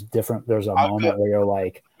 but there's a moment where you're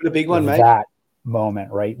like, a big one, mate. That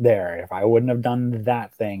moment right there, if I wouldn't have done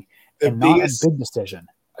that thing, not a big decision,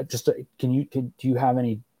 do you have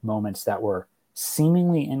any moments that were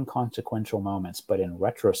seemingly inconsequential moments, but in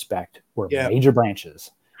retrospect were major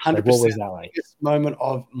branches? 100%. Like, what was that like? The biggest moment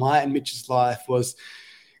of my and Mitch's life was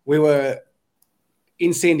we were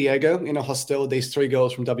in San Diego in a hostel with these 3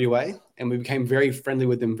 girls from WA, and we became very friendly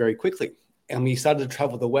with them very quickly. And we started to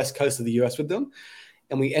travel the west coast of the US with them.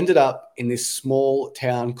 And we ended up in this small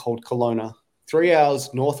town called Kelowna, 3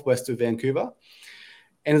 hours northwest of Vancouver.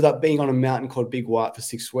 Ended up being on a mountain called Big White for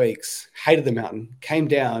 6 weeks. Hated the mountain, came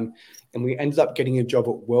down, and we ended up getting a job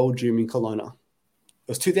at World Gym in Kelowna. It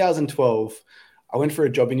was 2012. I went for a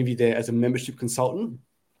job interview there as a membership consultant.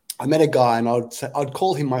 I met a guy, and I'd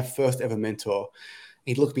call him my first ever mentor.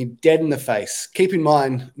 He'd look me dead in the face. Keep in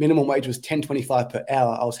mind, minimum wage was $10.25 per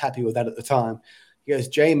hour. I was happy with that at the time. He goes,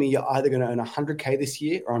 Jamie, you're either going to earn $100K this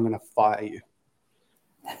year or I'm going to fire you.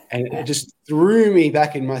 And it just threw me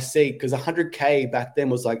back in my seat because $100K back then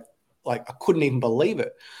was like I couldn't even believe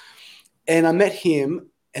it. And I met him,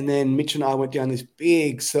 and then Mitch and I went down this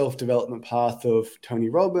big self-development path of Tony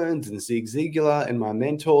Robbins and Zig Ziglar and my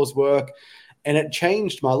mentor's work. And it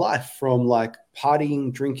changed my life from like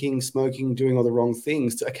partying, drinking, smoking, doing all the wrong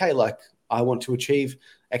things to, okay, like I want to achieve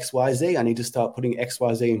X, Y, Z. I need to start putting X,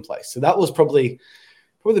 Y, Z in place. So that was probably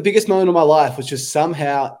the biggest moment of my life, was just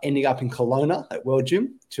somehow ending up in Kelowna at World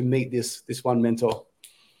Gym to meet this one mentor.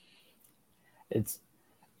 It's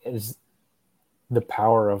the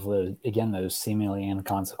power of those seemingly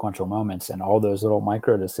inconsequential moments and all those little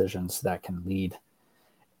micro decisions that can lead.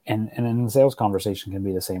 And in the sales conversation can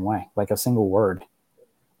be the same way. Like a single word,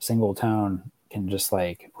 single tone can just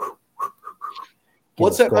like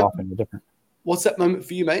What's that go off into different. What's that moment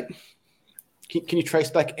for you, mate? Can you trace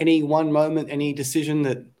back any one moment, any decision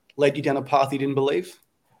that led you down a path you didn't believe?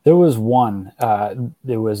 There was one. So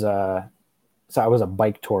I was a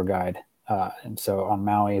bike tour guide, and so on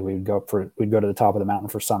Maui we'd go to the top of the mountain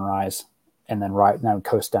for sunrise, and then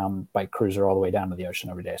coast down bike cruiser all the way down to the ocean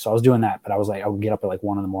every day. So I was doing that, but I would get up at like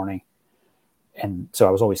 1 a.m, and so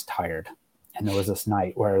I was always tired. And there was this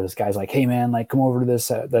night where this guy's like, "Hey man, like come over to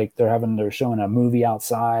this, like they're showing a movie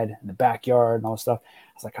outside in the backyard and all this stuff."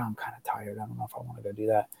 I was like, "Oh, I'm kind of tired. I don't know if I want to go do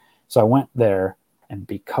that." So I went there, and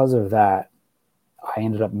because of that, I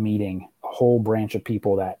ended up meeting a whole branch of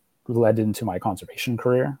people that led into my conservation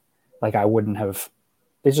career. Like I wouldn't have.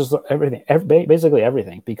 It's just everything, basically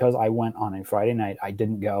everything. Because I went on a Friday night, I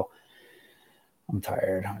didn't go, "I'm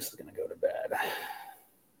tired. I'm just going to go to bed.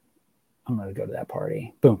 I'm going to go to that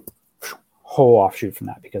party." Boom. Whole offshoot from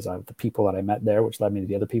that, because of the people that I met there, which led me to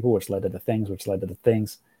the other people, which led to the things, which led to the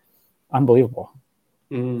things. Unbelievable.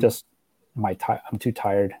 Just I'm too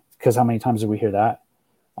tired. Because how many times did we hear that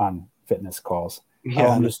on fitness calls? Yeah,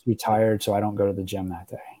 I'm just too tired, so I don't go to the gym that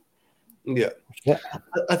day. Yeah.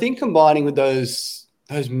 I think combining with those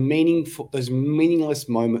meaningless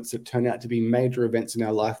moments that turn out to be major events in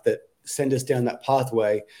our life that send us down that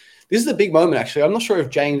pathway. This is a big moment, actually. I'm not sure if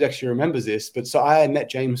James actually remembers this, but so I met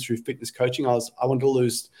James through fitness coaching. I wanted to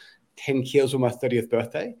lose 10 kilos for my 30th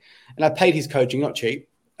birthday, and I paid his coaching, not cheap.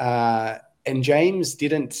 And James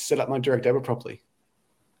didn't set up my direct debit properly.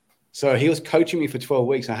 So he was coaching me for 12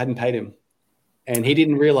 weeks. And I hadn't paid him, and he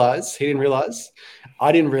didn't realize. I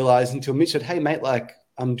didn't realize until Mitch said, "Hey, mate, like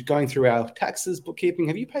I'm going through our taxes, bookkeeping.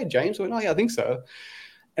 Have you paid James?" I went, "Oh, yeah, I think so."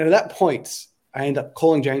 And at that point, I end up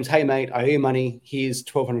calling James, "Hey, mate, I owe you money. Here's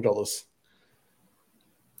 $1,200.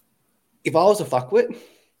 If I was a fuckwit,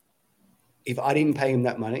 if I didn't pay him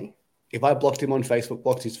that money, if I blocked him on Facebook,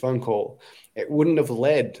 blocked his phone call, it wouldn't have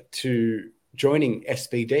led to joining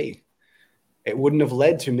SBD. It wouldn't have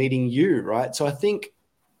led to meeting you, right? So I think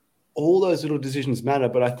all those little decisions matter,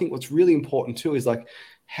 but I think what's really important too is like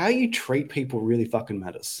how you treat people really fucking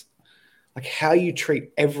matters. Like how you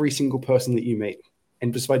treat every single person that you meet.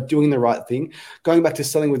 And just by doing the right thing, going back to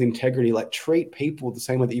selling with integrity, like treat people the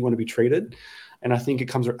same way that you want to be treated. And I think it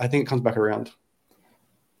comes back around.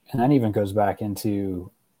 And that even goes back into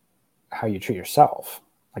how you treat yourself,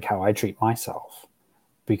 like how I treat myself.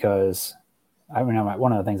 Because one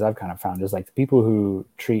of the things I've kind of found is like the people who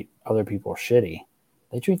treat other people shitty,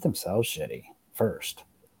 they treat themselves shitty first,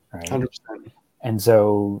 right? 100%. And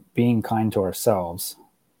so being kind to ourselves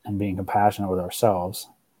and being compassionate with ourselves,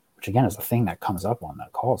 which again is the thing that comes up on the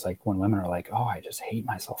calls. Like when women are like, "Oh, I just hate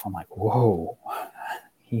myself." I'm like, "Whoa,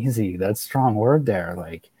 easy. That's a strong word there."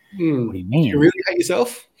 Like, what do you mean? You really hate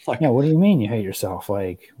yourself? Like, yeah. What do you mean you hate yourself?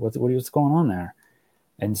 Like, what's going on there?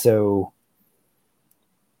 And so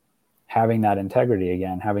having that integrity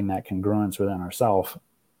again, having that congruence within ourselves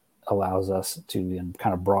allows us to then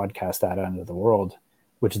kind of broadcast that out into the world,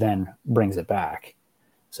 which then brings it back.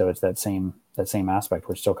 So it's that same aspect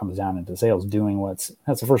where it still comes down into sales, doing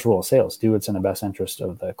that's the first rule of sales, do what's in the best interest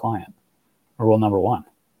of the client, or rule number one.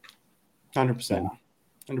 100%.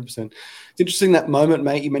 100%. It's interesting that moment,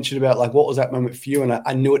 mate, you mentioned about like, what was that moment for you? And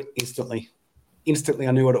I knew it instantly.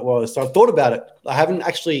 I knew what it was. So I've thought about it. I haven't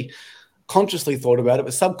actually consciously thought about it,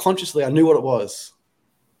 but subconsciously I knew what it was.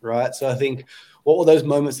 Right. So I think, what were those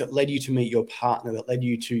moments that led you to meet your partner, that led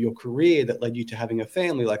you to your career, that led you to having a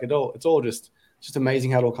family? Like it's all just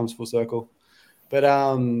amazing how it all comes full circle. But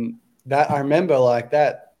that I remember like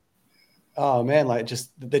that. Oh man, like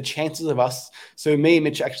just the chances of us. So me and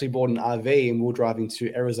Mitch actually bought an RV and we were driving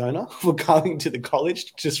to Arizona. We're going to the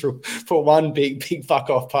college just for one big fuck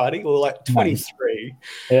off party. We were like 23. Nice.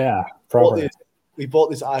 Yeah, probably. We bought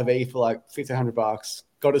this RV for like $1,500.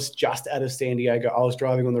 Got us just out of San Diego. I was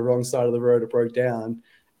driving on the wrong side of the road. It broke down.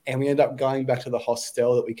 And we ended up going back to the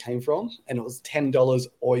hostel that we came from. And it was $10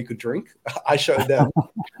 all you could drink. I showed them.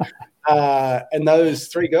 And those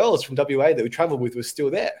 3 girls from WA that we traveled with were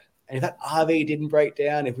still there. And if that RV didn't break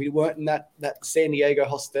down, if we weren't in that San Diego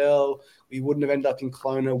hostel, we wouldn't have ended up in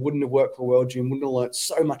Kelowna, wouldn't have worked for World Gym, wouldn't have learned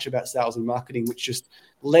so much about sales and marketing, which just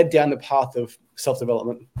led down the path of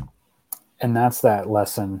self-development. And that's that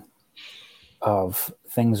lesson of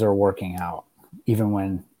things are working out, even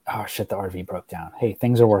when, oh shit, the RV broke down. Hey,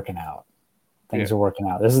 things are working out. Things are working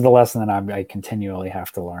out. This is the lesson that I continually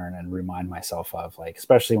have to learn and remind myself of, like,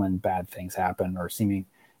 especially when bad things happen or seeming,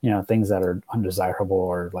 things that are undesirable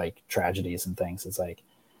or like tragedies and things. It's like,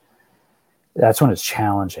 that's when it's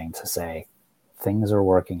challenging to say things are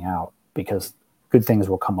working out, because good things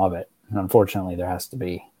will come of it. And unfortunately there has to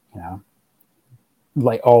be,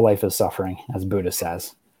 like all life is suffering, as Buddha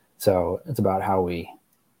says. So it's about how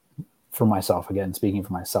for myself, again, speaking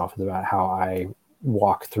for myself, it's about how I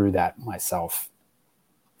walk through that myself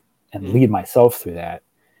and lead myself through that,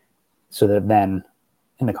 so that then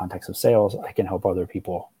in the context of sales, I can help other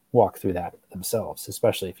people walk through that themselves,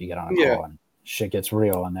 especially if you get on a call and shit gets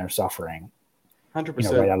real and they're suffering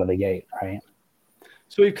 100%. Right out of the gate, right?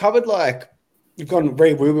 So we've covered, we've gone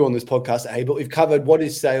very woo-woo on this podcast, but we've covered what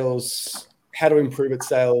is sales, how to improve at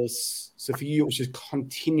sales. So for you, it was just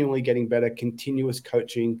continually getting better, continuous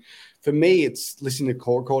coaching. For me, it's listening to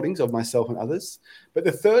call recordings of myself and others. But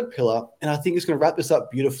the third pillar, and I think it's going to wrap this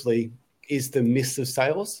up beautifully, is the myths of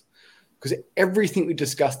sales. Because everything we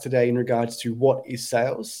discussed today in regards to what is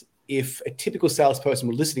sales, if a typical salesperson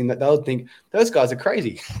were listening, that they would think those guys are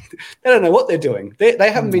crazy. They don't know what they're doing.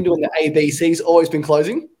 They haven't been doing the ABCs, always been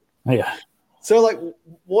closing. Yeah. So,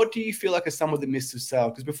 what do you feel like are some of the myths of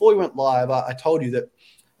sales? Because before we went live, I told you that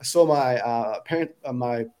I saw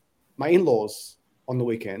my my in-laws on the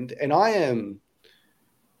weekend, and I am,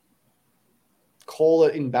 call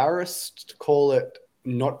it embarrassed, call it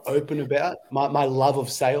not open about my love of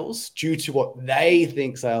sales due to what they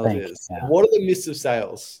think sales is. Yeah. What are the myths of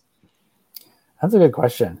sales? That's a good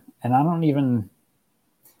question. And I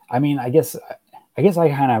guess I kind of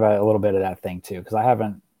have a little bit of that thing too, because I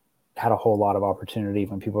haven't had a whole lot of opportunity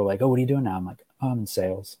when people are like, oh, what are you doing now? I'm like, oh, I'm in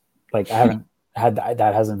sales. Like, I haven't had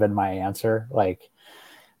that hasn't been my answer. Like,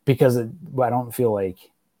 because I don't feel like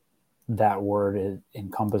that word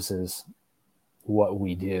encompasses what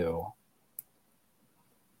we do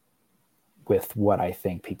with what I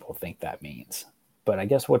think people think that means. But I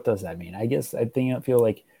guess, what does that mean? I feel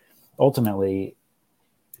like ultimately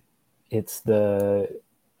it's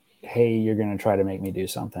hey, you're going to try to make me do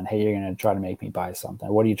something. Hey, you're going to try to make me buy something.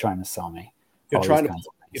 What are you trying to sell me? You're trying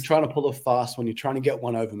to pull a fast one. You're trying to get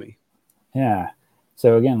one over me. Yeah.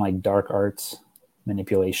 So again, like dark arts,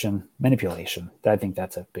 manipulation. I think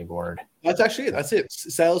that's a big word. That's actually it. That's it.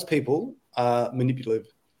 Salespeople are manipulative.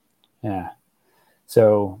 Yeah.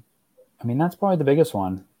 So, that's probably the biggest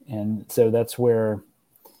one. And so that's where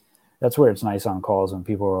it's nice on calls when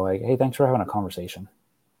people are like, hey, thanks for having a conversation.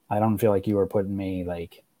 I don't feel like you were putting me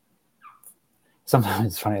sometimes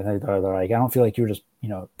it's funny. They're like, I don't feel like you were just,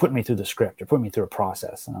 putting me through the script or putting me through a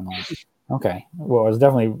process. And I'm like, okay, well, we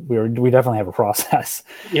definitely have a process.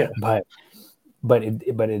 Yeah. But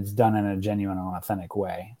it's done in a genuine and authentic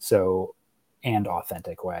way. So I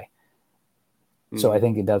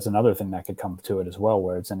think that's another thing that could come to it as well,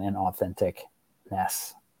 where it's an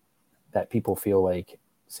inauthenticness that people feel like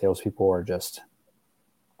salespeople are just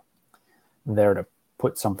there to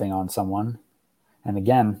put something on someone. And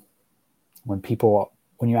again, when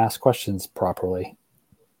you ask questions properly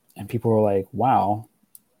and people are like, wow,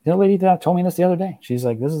 The lady that told me this the other day. She's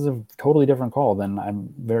like, this is a totally different call than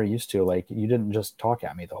I'm very used to. Like, you didn't just talk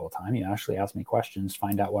at me the whole time. You actually asked me questions,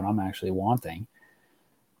 find out what I'm actually wanting.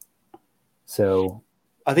 So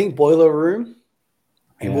I think Boiler Room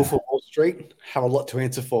and Wolf of Wall Street have a lot to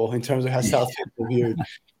answer for in terms of how salespeople are viewed.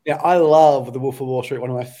 Now, I love The Wolf of Wall Street, one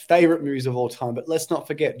of my favorite movies of all time, but let's not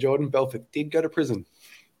forget Jordan Belfort did go to prison.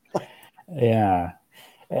 Yeah.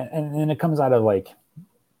 And it comes out of like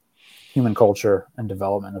human culture and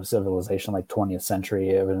development of civilization, like 20th century,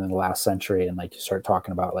 even in the last century. And like you start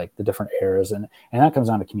talking about like the different eras, and that comes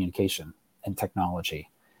down to communication and technology,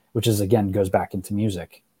 which is, again, goes back into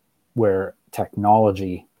music, where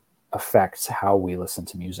technology affects how we listen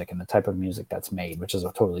to music and the type of music that's made, which is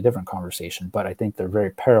a totally different conversation. But I think they're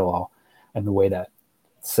very parallel in the way that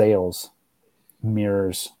sales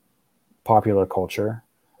mirrors popular culture,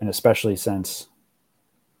 and especially since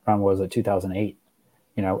around, what was it, 2008,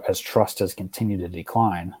 as trust has continued to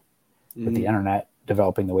decline with the internet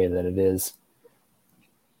developing the way that it is,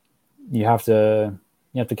 you have to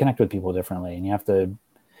connect with people differently, and you have to,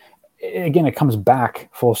 again, it comes back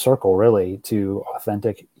full circle really to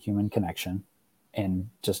authentic human connection, and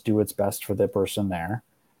just do what's best for the person there.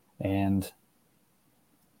 And,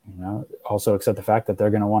 also accept the fact that they're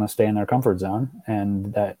going to want to stay in their comfort zone,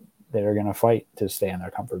 and that they're going to fight to stay in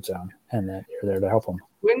their comfort zone, and that you're there to help them.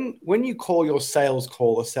 When you call your sales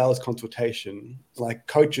call a sales consultation, like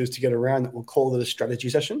coaches to get around that will call it a strategy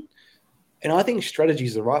session. And I think strategy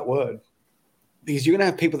is the right word, because you're going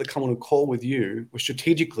to have people that come on a call with you where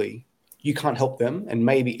strategically you can't help them, and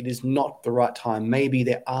maybe it is not the right time. Maybe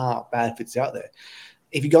there are bad fits out there.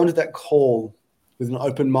 If you go into that call with an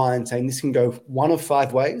open mind saying this can go one of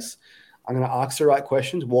 5 ways, I'm going to ask the right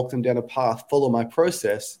questions, walk them down a path, follow my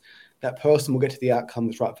process, that person will get to the outcome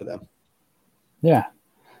that's right for them. Yeah.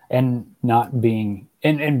 And not being,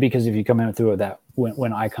 and because if you come in through it that,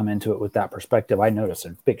 when I come into it with that perspective, I notice a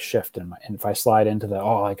big shift in and if I slide into the,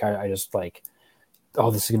 I just like,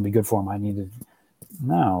 this is going to be good for him, I need to,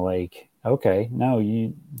 no, like, okay, no,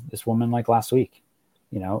 this woman, like last week,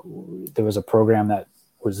 there was a program that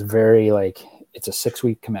was very like, it's a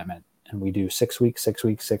 6-week commitment, and we do 6 weeks, 6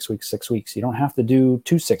 weeks, 6 weeks, 6 weeks. You don't have to do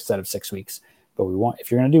 2 sets of 6 weeks, but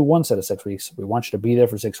if you're going to do 1 set of 6 weeks, we want you to be there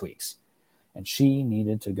for 6 weeks. And she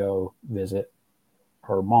needed to go visit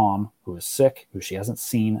her mom, who was sick, who she hasn't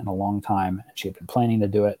seen in a long time, and she had been planning to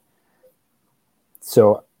do it.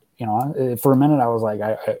 So, for a minute, I was like,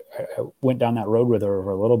 I went down that road with her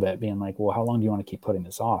for a little bit, being like, well, how long do you want to keep putting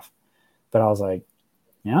this off? But I was like,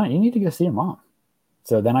 you need to go see your mom.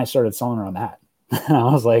 So then I started selling her on that. And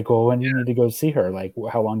I was like, well, when do you need to go see her? Like,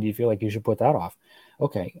 how long do you feel like you should put that off?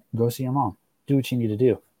 Okay, go see your mom. Do what you need to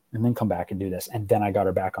do, and then come back and do this. And then I got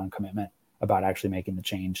her back on commitment about actually making the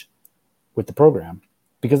change with the program,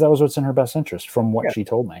 because that was what's in her best interest from what she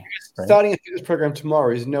told me. Right? Starting a fitness program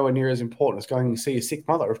tomorrow is nowhere near as important as going to see a sick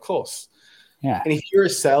mother, of course. Yeah. And if you're a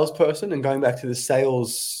salesperson, and going back to the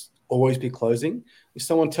sales always be closing, if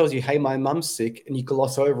someone tells you, hey, my mum's sick, and you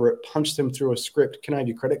gloss over it, punch them through a script, can I have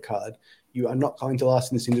your credit card? You are not going to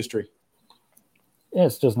last in this industry.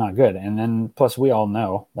 It's just not good. And then plus we all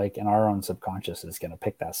know, like, in our own subconscious is going to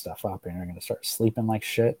pick that stuff up, and you're going to start sleeping like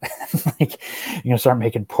shit. Like, you're going to start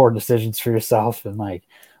making poor decisions for yourself, and like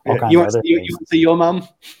all kinds of other things. You want to see your mom?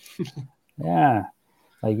 Yeah.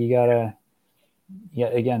 Like, you gotta,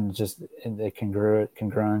 again, just the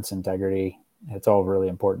congruence, integrity. It's all really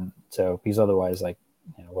important. So, because otherwise, like,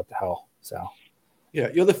 what the hell? So. Yeah,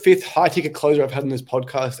 you're the 5th high-ticket closer I've had on this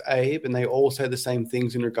podcast, Abe, and they all say the same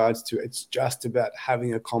things in regards to it's just about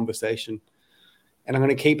having a conversation. And I'm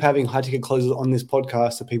going to keep having high-ticket closers on this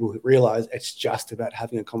podcast so people realize it's just about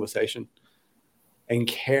having a conversation and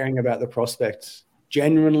caring about the prospect,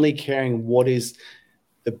 genuinely caring what is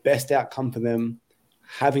the best outcome for them,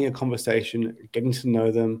 having a conversation, getting to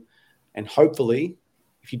know them, and hopefully,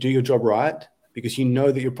 if you do your job right, because you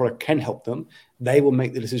know that your product can help them, they will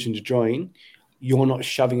make the decision to join. You're not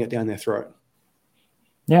shoving it down their throat.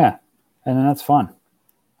 Yeah. And then that's fun.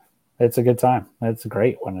 It's a good time. It's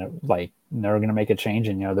great when they're going to make a change,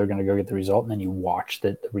 and, they're going to go get the result. And then you watch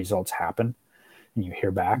the results happen, and you hear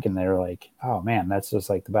back, and they're like, oh man, that's just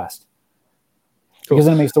like the best. Cool. Because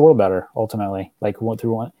then it makes the world better ultimately, like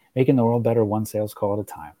making the world better, one sales call at a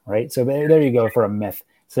time. Right. So there you go for a myth.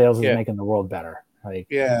 Sales is making the world better.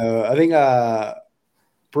 Like, I think,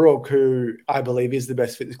 Brooke, who I believe is the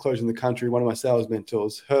best fitness closer in the country, one of my sales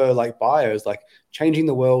mentors, her bio is like changing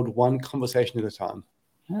the world one conversation at a time.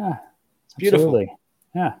 Yeah, it's beautiful. Absolutely.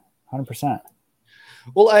 Yeah, 100%.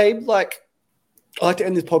 Well, Abe, I like to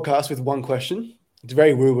end this podcast with one question. It's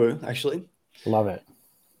very woo-woo, actually. Love it.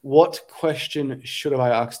 What question should have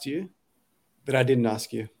I asked you that I didn't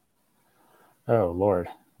ask you? Oh, Lord.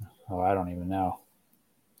 Oh, I don't even know.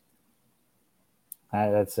 I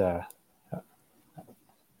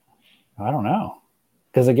don't know.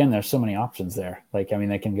 Because again, there's so many options there. Like, I mean,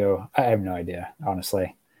 they can go, I have no idea,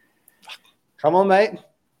 honestly. Come on, mate.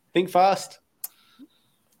 Think fast.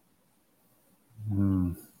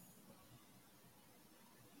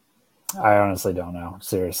 I honestly don't know.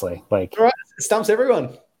 Seriously. Like, all right. It stumps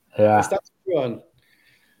everyone. Yeah. It stumps everyone.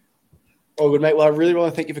 All good, mate. Well, I really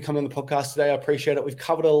want to thank you for coming on the podcast today. I appreciate it. We've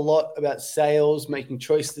covered a lot about sales, making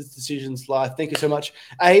choices, decisions, life. Thank you so much.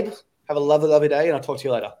 Abe, have a lovely, lovely day, and I'll talk to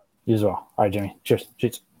you later. You as well. All right, Jimmy. Cheers.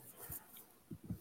 Cheers.